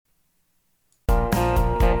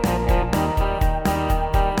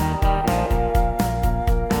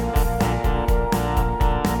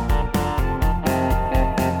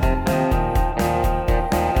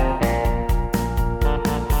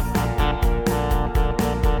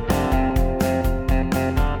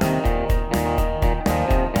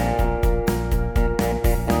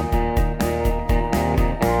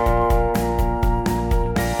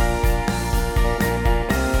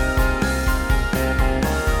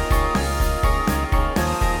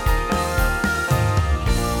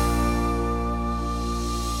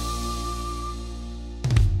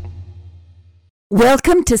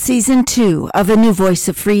Welcome to Season 2 of A New Voice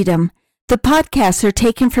of Freedom. The podcasts are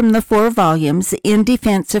taken from the 4 volumes In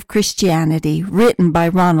Defense of Christianity, written by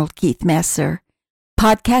Ronald Keith Messer.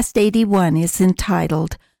 Podcast 81 is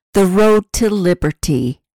entitled The Road to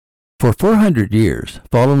Liberty. For 400 years,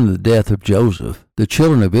 following the death of Joseph, the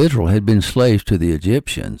children of Israel had been slaves to the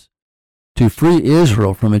Egyptians. To free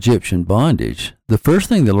Israel from Egyptian bondage, the first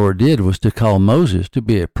thing the Lord did was to call Moses to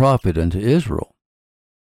be a prophet unto Israel.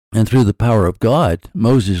 And through the power of God,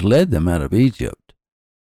 Moses led them out of Egypt.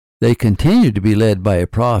 They continued to be led by a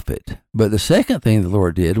prophet, but the second thing the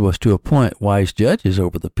Lord did was to appoint wise judges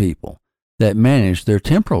over the people that managed their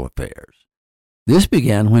temporal affairs. This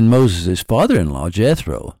began when Moses' father-in-law,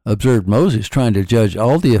 Jethro, observed Moses trying to judge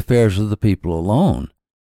all the affairs of the people alone.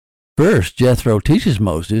 First, Jethro teaches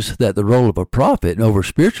Moses that the role of a prophet over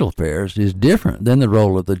spiritual affairs is different than the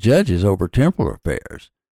role of the judges over temporal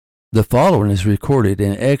affairs. The following is recorded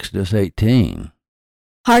in Exodus 18.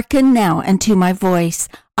 Hearken now unto my voice.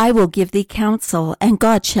 I will give thee counsel, and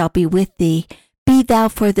God shall be with thee. Be thou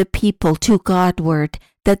for the people to Godward,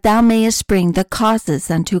 that thou mayest bring the causes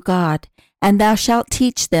unto God. And thou shalt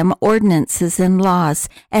teach them ordinances and laws,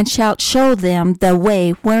 and shalt show them the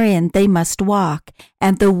way wherein they must walk,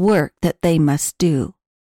 and the work that they must do.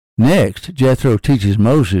 Next, Jethro teaches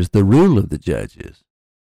Moses the rule of the judges.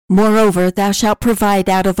 Moreover, thou shalt provide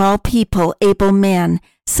out of all people able men,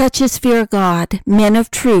 such as fear God, men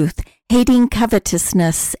of truth, hating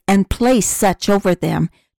covetousness, and place such over them,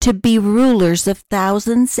 to be rulers of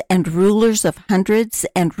thousands, and rulers of hundreds,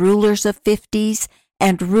 and rulers of 50s,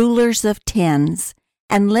 and rulers of 10s.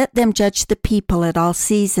 And let them judge the people at all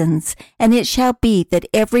seasons. And it shall be that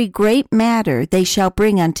every great matter they shall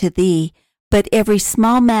bring unto thee, but every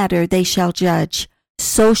small matter they shall judge.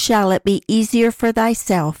 So shall it be easier for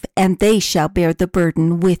thyself, and they shall bear the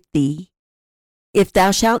burden with thee. If thou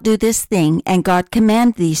shalt do this thing, and God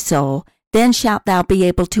command thee so, then shalt thou be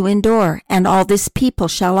able to endure, and all this people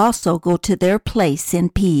shall also go to their place in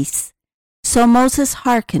peace. So Moses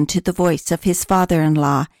hearkened to the voice of his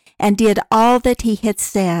father-in-law, and did all that he had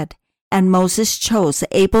said. And Moses chose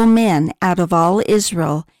able men out of all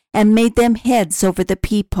Israel, and made them heads over the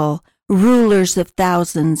people, rulers of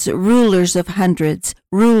thousands, rulers of hundreds,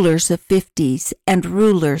 rulers of 50s, and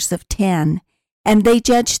rulers of 10. And they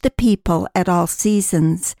judged the people at all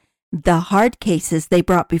seasons. The hard cases they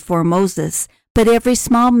brought before Moses, but every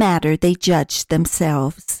small matter they judged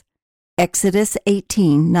themselves. Exodus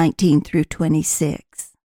 18:19 through 26.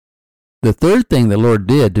 The third thing the Lord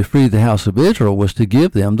did to free the house of Israel was to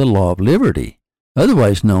give them the law of liberty,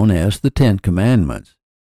 otherwise known as the 10 Commandments.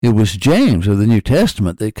 It was James of the New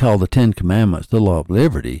Testament that called the 10 Commandments the law of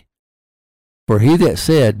liberty. For he that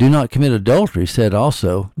said, Do not commit adultery, said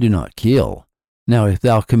also, Do not kill. Now if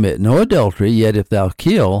thou commit no adultery, yet if thou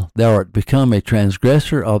kill, thou art become a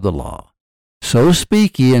transgressor of the law. So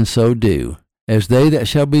speak ye and so do, as they that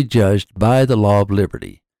shall be judged by the law of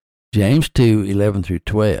liberty. James 2:11 through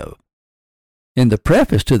 12. In the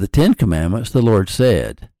preface to the 10 Commandments, the Lord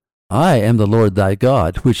said, I am the Lord thy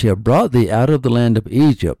God, which have brought thee out of the land of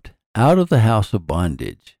Egypt, out of the house of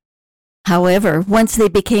bondage. However, once they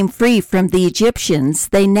became free from the Egyptians,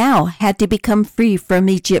 they now had to become free from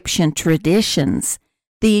Egyptian traditions.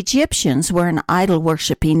 The Egyptians were an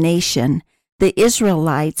idol-worshipping nation. The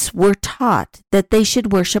Israelites were taught that they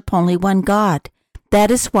should worship only one God.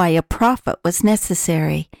 That is why a prophet was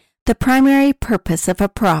necessary. The primary purpose of a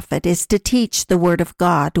prophet is to teach the word of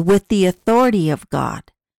God with the authority of God.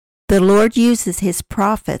 The Lord uses his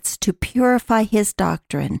prophets to purify his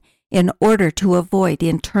doctrine in order to avoid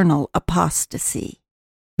internal apostasy.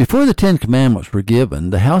 Before the 10 Commandments were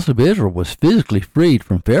given, the house of Israel was physically freed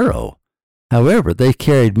from Pharaoh. However, they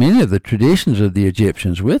carried many of the traditions of the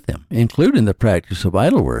Egyptians with them, including the practice of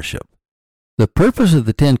idol worship. The purpose of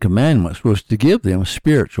the 10 Commandments was to give them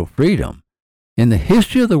spiritual freedom. In the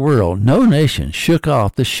history of the world, no nation shook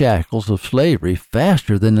off the shackles of slavery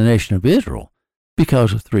faster than the nation of Israel,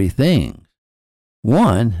 because of 3 things.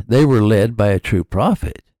 1, they were led by a true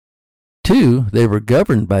prophet. 2, they were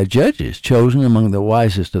governed by judges chosen among the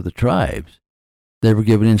wisest of the tribes. They were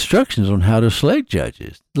given instructions on how to select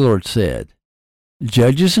judges. The Lord said,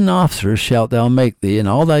 Judges and officers shalt thou make thee in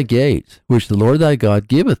all thy gates, which the Lord thy God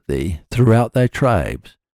giveth thee throughout thy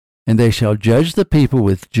tribes, and they shall judge the people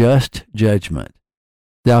with just judgment.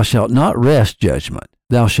 Thou shalt not wrest judgment.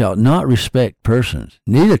 Thou shalt not respect persons,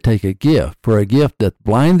 neither take a gift, for a gift doth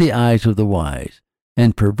blind the eyes of the wise,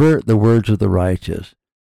 and pervert the words of the righteous.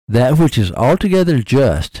 That which is altogether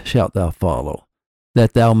just shalt thou follow,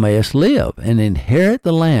 that thou mayest live, and inherit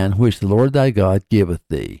the land which the Lord thy God giveth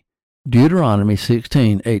thee. Deuteronomy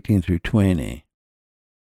 16:18 through 20.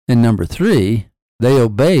 And number 3, They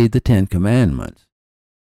obeyed the Ten Commandments.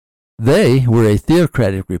 They were a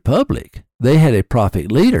theocratic republic. They had a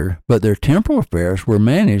prophet leader, but their temporal affairs were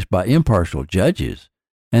managed by impartial judges,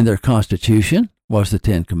 and their constitution was the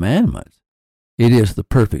Ten Commandments. It is the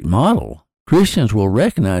perfect model. Christians will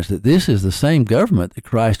recognize that this is the same government that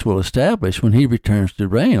Christ will establish when he returns to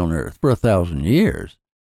reign on earth for 1,000 years.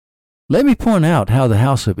 Let me point out how the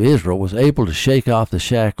house of Israel was able to shake off the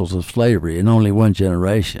shackles of slavery in only one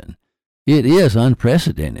generation. It is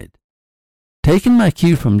unprecedented. Taking my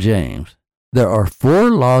cue from James, there are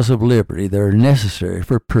 4 laws of liberty that are necessary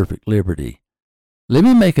for perfect liberty. Let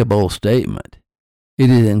me make a bold statement.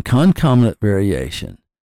 It is in concomitant variation.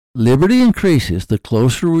 Liberty increases the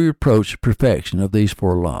closer we approach perfection of these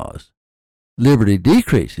 4 laws. Liberty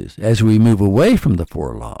decreases as we move away from the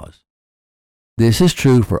 4 laws. This is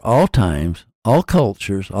true for all times, all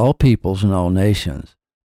cultures, all peoples, and all nations.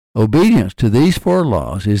 Obedience to these 4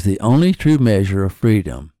 laws is the only true measure of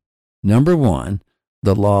freedom. Number 1,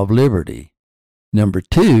 the law of liberty. Number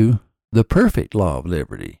 2, the perfect law of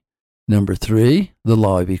liberty. Number 3, the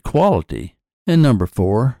law of equality. And number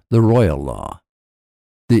 4, the royal law.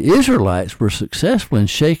 The Israelites were successful in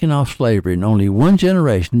shaking off slavery in only one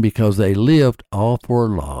generation because they lived all 4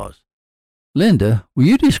 laws. Linda, will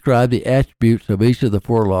you describe the attributes of each of the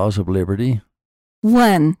 4 laws of liberty?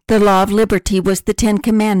 1. The law of liberty was the 10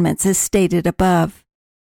 Commandments as stated above.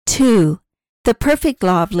 2. The perfect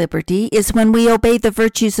law of liberty is when we obey the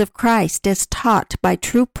virtues of Christ as taught by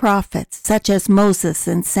true prophets such as Moses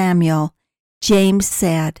and Samuel. James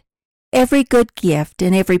said, "Every good gift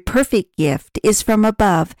and every perfect gift is from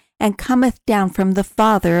above and cometh down from the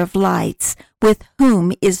Father of lights, with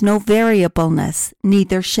whom is no variableness,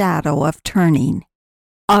 neither shadow of turning.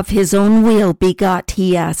 Of his own will begot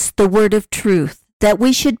he us, the word of truth, that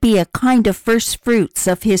we should be a kind of first fruits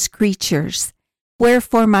of his creatures.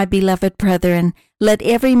 Wherefore, my beloved brethren, let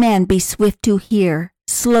every man be swift to hear,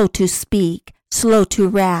 slow to speak, slow to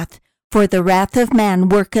wrath, for the wrath of man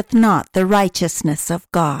worketh not the righteousness of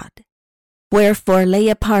God. Wherefore lay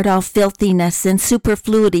apart all filthiness and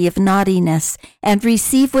superfluity of naughtiness, and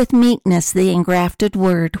receive with meekness the engrafted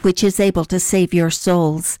word, which is able to save your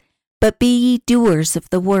souls. But be ye doers of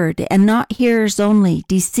the word, and not hearers only,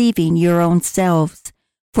 deceiving your own selves.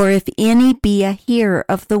 For if any be a hearer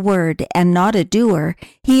of the word, and not a doer,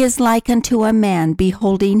 he is like unto a man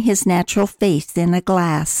beholding his natural face in a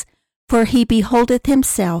glass. For he beholdeth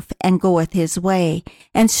himself, and goeth his way,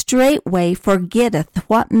 and straightway forgetteth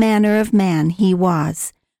what manner of man he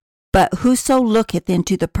was. But whoso looketh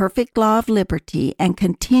into the perfect law of liberty, and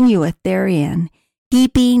continueth therein, he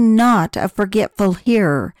being not a forgetful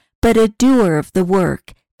hearer, but a doer of the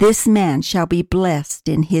work, this man shall be blessed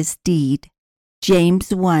in his deed." James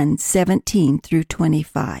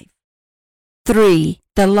 1:17-25. 3.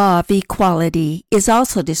 The law of equality is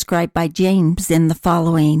also described by James in the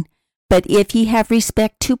following. "But if ye have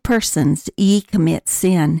respect to persons, ye commit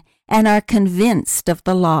sin, and are convinced of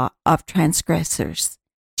the law of transgressors."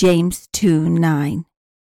 James 2:9.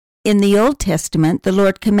 In the Old Testament, the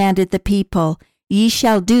Lord commanded the people, "Ye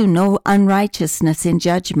shall do no unrighteousness in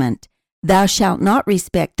judgment. Thou shalt not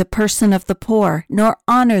respect the person of the poor, nor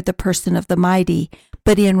honor the person of the mighty,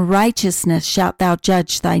 but in righteousness shalt thou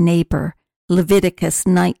judge thy neighbor." Leviticus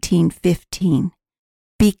 19:15.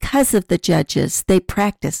 Because of the judges, they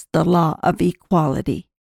practiced the law of equality.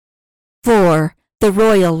 4. The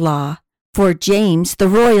royal law. For James, the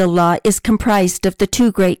royal law is comprised of the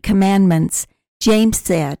 2 great commandments. James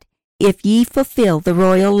said, "If ye fulfill the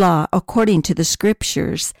royal law according to the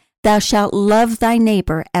Scriptures, thou shalt love thy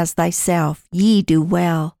neighbor as thyself. Ye do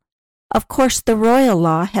well." Of course, the royal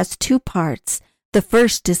law has 2 parts. The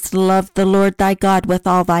first is to love the Lord thy God with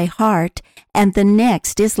all thy heart, and the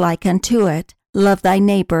next is like unto it, love thy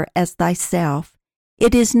neighbor as thyself.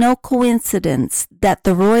 It is no coincidence that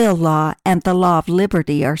the royal law and the law of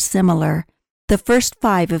liberty are similar. The first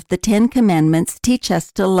 5 of the 10 commandments teach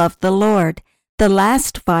us to love the Lord. The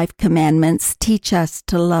last 5 commandments teach us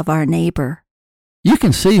to love our neighbor. You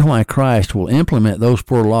can see why Christ will implement those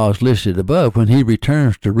 4 laws listed above when he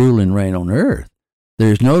returns to rule and reign on earth.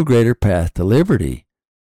 There is no greater path to liberty.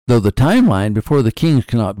 Though the timeline before the kings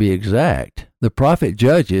cannot be exact, the prophet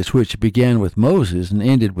Judges, which began with Moses and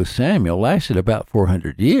ended with Samuel, lasted about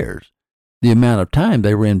 400 years, the amount of time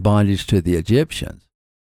they were in bondage to the Egyptians.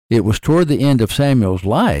 It was toward the end of Samuel's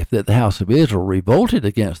life that the house of Israel revolted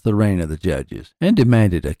against the reign of the judges and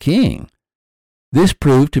demanded a king. This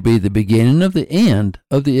proved to be the beginning of the end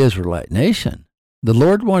of the Israelite nation. The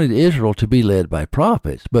Lord wanted Israel to be led by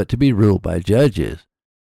prophets, but to be ruled by judges.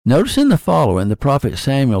 Notice in the following the prophet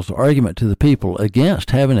Samuel's argument to the people against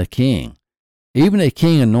having a king, even a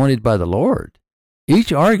king anointed by the Lord.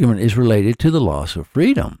 Each argument is related to the loss of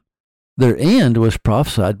freedom. Their end was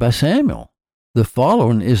prophesied by Samuel. The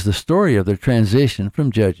following is the story of their transition from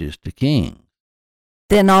judges to kings.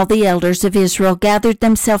 Then all the elders of Israel gathered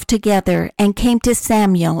themselves together, and came to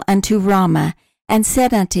Samuel unto Ramah, and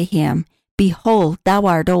said unto him, Behold, thou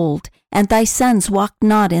art old, and thy sons walk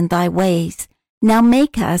not in thy ways. Now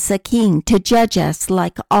make us a king to judge us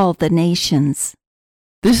like all the nations.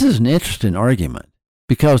 This is an interesting argument.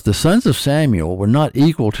 Because the sons of Samuel were not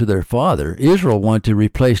equal to their father, Israel wanted to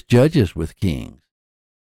replace judges with kings.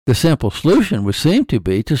 The simple solution would seem to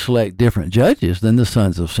be to select different judges than the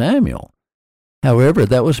sons of Samuel. However,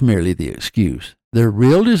 that was merely the excuse. Their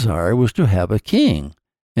real desire was to have a king,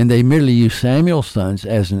 and they merely used Samuel's sons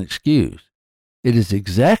as an excuse. It is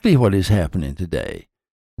exactly what is happening today.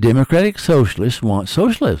 Democratic socialists want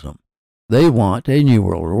socialism. They want a new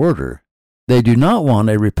world order. They do not want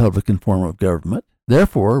a republican form of government.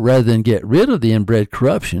 Therefore, rather than get rid of the inbred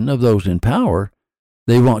corruption of those in power,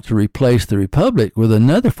 they want to replace the republic with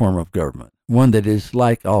another form of government, one that is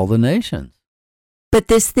like all the nations. But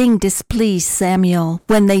this thing displeased Samuel,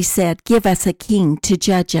 when they said, Give us a king to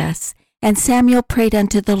judge us. And Samuel prayed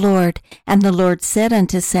unto the Lord, and the Lord said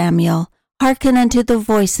unto Samuel, Hearken unto the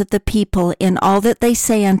voice of the people in all that they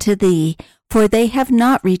say unto thee, for they have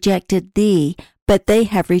not rejected thee, but they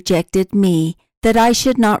have rejected me, that I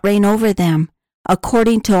should not reign over them,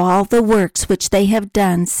 according to all the works which they have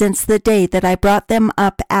done since the day that I brought them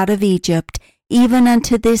up out of Egypt, even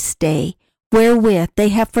unto this day, wherewith they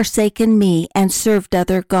have forsaken me and served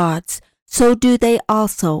other gods, so do they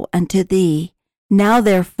also unto thee. Now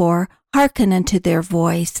therefore hearken unto their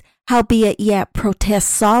voice, howbeit yet protest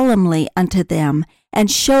solemnly unto them, and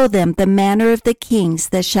show them the manner of the kings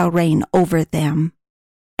that shall reign over them.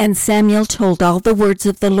 And Samuel told all the words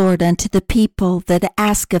of the Lord unto the people that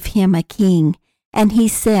ask of him a king. And he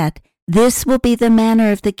said, This will be the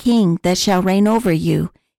manner of the king that shall reign over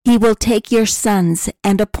you. He will take your sons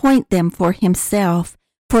and appoint them for himself,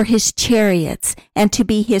 for his chariots, and to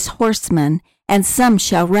be his horsemen, and some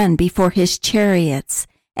shall run before his chariots.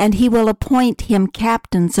 And he will appoint him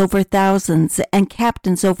captains over thousands, and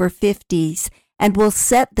captains over 50s, and will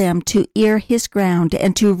set them to ear his ground,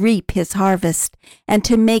 and to reap his harvest, and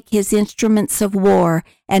to make his instruments of war,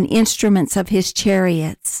 and instruments of his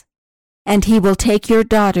chariots. And he will take your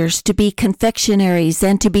daughters to be confectionaries,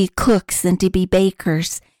 and to be cooks, and to be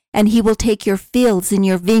bakers. And he will take your fields and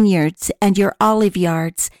your vineyards, and your olive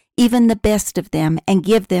yards, even the best of them, and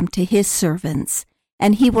give them to his servants.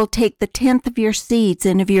 And he will take the 10th of your seeds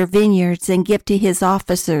and of your vineyards, and give to his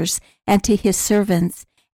officers, and to his servants.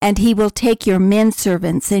 And he will take your men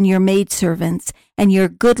servants, and your maidservants, and your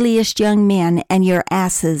goodliest young men, and your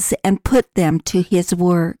asses, and put them to his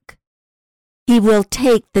work. He will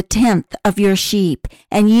take the 10th of your sheep,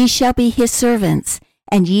 and ye shall be his servants.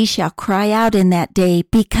 And ye shall cry out in that day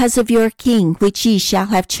because of your king which ye shall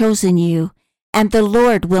have chosen you. And the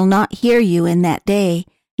Lord will not hear you in that day.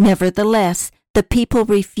 Nevertheless, the people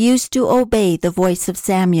refused to obey the voice of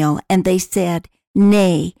Samuel, and they said,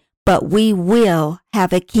 Nay, but we will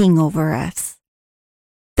have a king over us,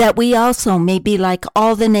 that we also may be like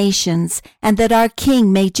all the nations, and that our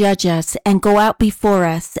king may judge us, and go out before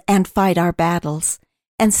us, and fight our battles.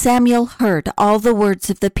 And Samuel heard all the words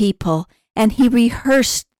of the people, and he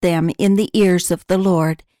rehearsed them in the ears of the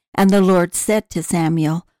Lord. And the Lord said to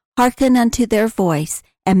Samuel, Hearken unto their voice,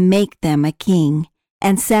 and make them a king.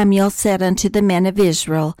 And Samuel said unto the men of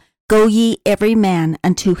Israel, Go ye every man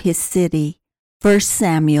unto his city. 1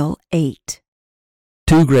 Samuel 8.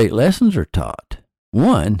 Two great lessons are taught.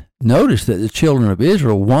 One, notice that the children of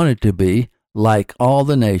Israel wanted to be like all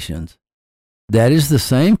the nations. That is the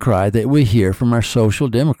same cry that we hear from our social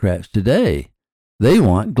democrats today. They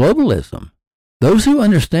want globalism. Those who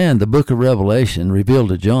understand the book of Revelation revealed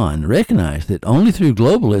to John recognize that only through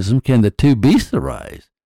globalism can the two beasts arise.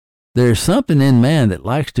 There is something in man that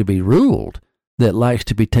likes to be ruled, that likes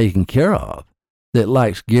to be taken care of, that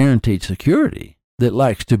likes guaranteed security, that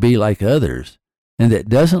likes to be like others, and that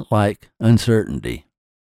doesn't like uncertainty.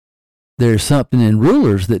 There is something in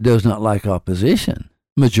rulers that does not like opposition,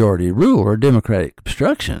 majority rule, or democratic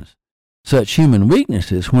obstructions. Such human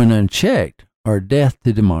weaknesses, when unchecked, are death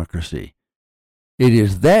to democracy. It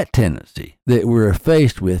is that tendency that we are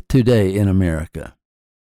faced with today in America.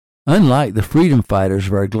 Unlike the freedom fighters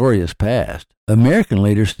of our glorious past, American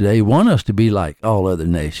leaders today want us to be like all other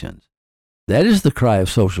nations. That is the cry of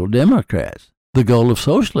social democrats, the goal of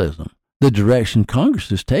socialism, the direction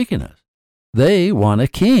Congress has taken us. They want a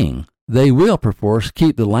king. They will, perforce,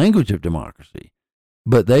 keep the language of democracy,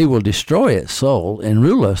 but they will destroy its soul and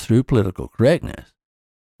rule us through political correctness.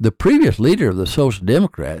 The previous leader of the Social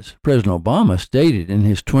Democrats, President Obama, stated in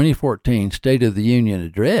his 2014 State of the Union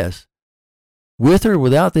address, "With or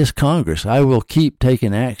without this Congress, I will keep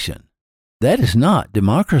taking action." That is not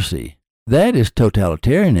democracy. That is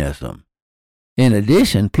totalitarianism. In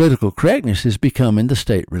addition, political correctness is becoming the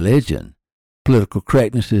state religion. Political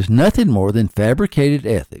correctness is nothing more than fabricated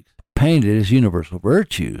ethics, painted as universal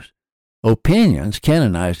virtues, opinions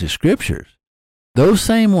canonized as scriptures. Those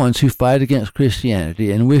same ones who fight against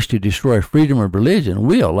Christianity and wish to destroy freedom of religion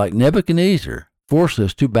will, like Nebuchadnezzar, force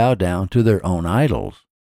us to bow down to their own idols.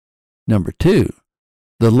 Number 2,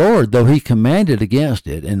 the Lord, though he commanded against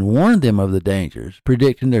it and warned them of the dangers,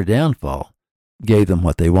 predicting their downfall, gave them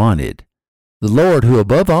what they wanted. The Lord, who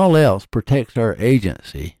above all else protects our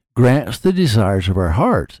agency, grants the desires of our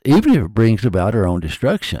hearts, even if it brings about our own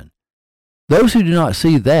destruction. Those who do not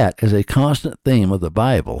see that as a constant theme of the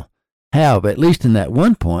Bible have, at least in that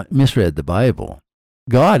one point, misread the Bible.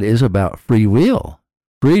 God is about free will,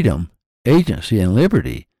 freedom, agency, and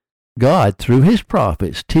liberty. God, through his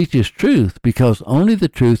prophets, teaches truth because only the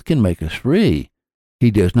truth can make us free.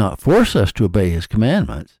 He does not force us to obey his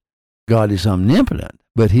commandments. God is omnipotent,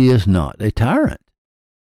 but he is not a tyrant.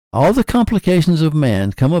 All the complications of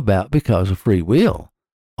man come about because of free will.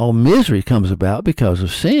 All misery comes about because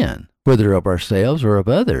of sin, whether of ourselves or of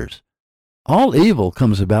others. All evil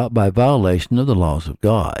comes about by violation of the laws of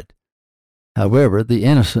God. However, the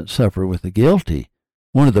innocent suffer with the guilty.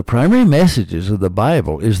 One of the primary messages of the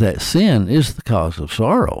Bible is that sin is the cause of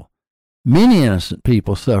sorrow. Many innocent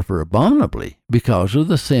people suffer abominably because of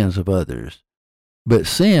the sins of others. But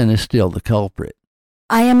sin is still the culprit.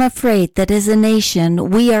 I am afraid that as a nation,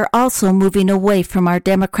 we are also moving away from our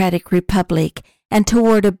democratic republic and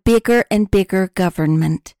toward a bigger and bigger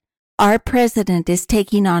government. Our president is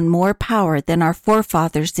taking on more power than our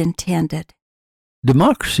forefathers intended.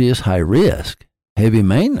 Democracy is high risk, heavy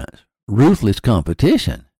maintenance, ruthless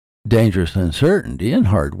competition, dangerous uncertainty, and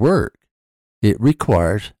hard work. It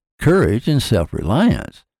requires courage and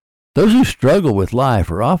self-reliance. Those who struggle with life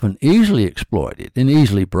are often easily exploited and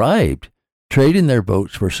easily bribed, trading their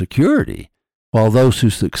votes for security, while those who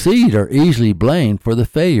succeed are easily blamed for the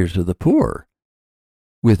failures of the poor.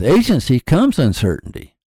 With agency comes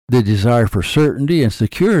uncertainty. The desire for certainty and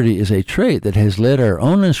security is a trait that has led our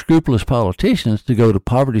own unscrupulous politicians to go to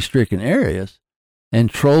poverty-stricken areas and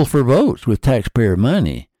troll for votes with taxpayer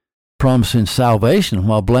money, promising salvation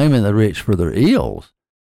while blaming the rich for their ills.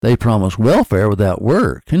 They promise welfare without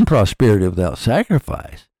work and prosperity without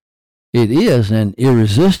sacrifice. It is an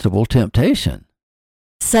irresistible temptation.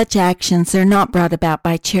 Such actions are not brought about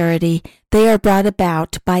by charity. They are brought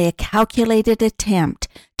about by a calculated attempt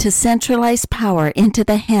to centralize power into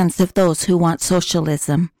the hands of those who want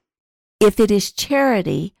socialism. If it is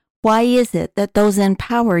charity, why is it that those in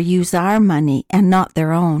power use our money and not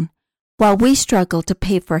their own? While we struggle to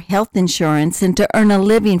pay for health insurance and to earn a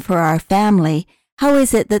living for our family, how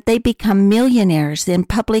is it that they become millionaires in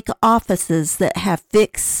public offices that have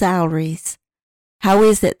fixed salaries? How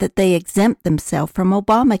is it that they exempt themselves from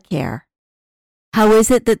Obamacare? How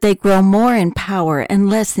is it that they grow more in power and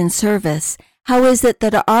less in service? How is it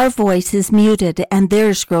that our voice is muted and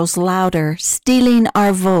theirs grows louder, stealing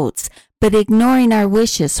our votes, but ignoring our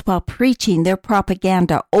wishes while preaching their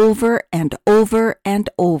propaganda over and over and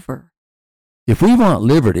over? If we want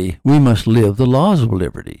liberty, we must live the laws of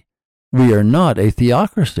liberty. We are not a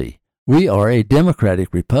theocracy. We are a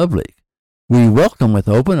democratic republic. We welcome with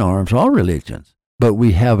open arms all religions, but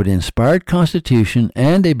we have an inspired constitution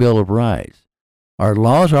and a Bill of Rights. Our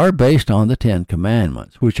laws are based on the Ten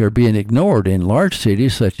Commandments, which are being ignored in large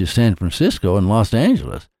cities such as San Francisco and Los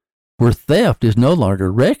Angeles, where theft is no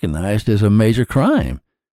longer recognized as a major crime,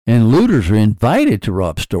 and looters are invited to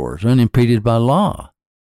rob stores unimpeded by law.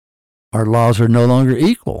 Our laws are no longer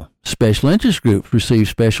equal. Special interest groups receive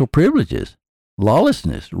special privileges.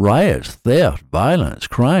 Lawlessness, riots, theft, violence,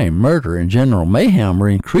 crime, murder, and general mayhem are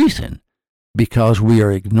increasing because we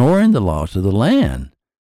are ignoring the laws of the land,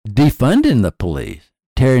 defunding the police,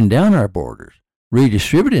 tearing down our borders,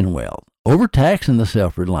 redistributing wealth, overtaxing the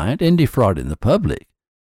self-reliant, and defrauding the public.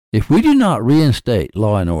 If we do not reinstate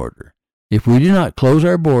law and order, if we do not close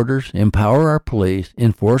our borders, empower our police,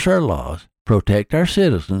 enforce our laws, protect our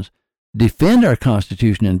citizens, defend our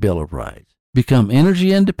Constitution and Bill of Rights, become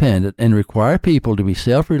energy independent, and require people to be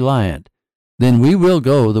self-reliant, then we will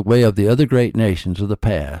go the way of the other great nations of the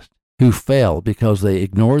past, who fell because they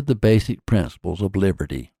ignored the basic principles of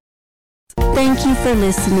liberty. Thank you for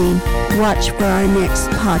listening. Watch for our next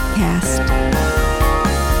podcast.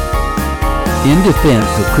 In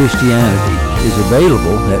Defense of Christianity is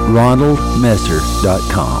available at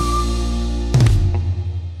ronaldmesser.com.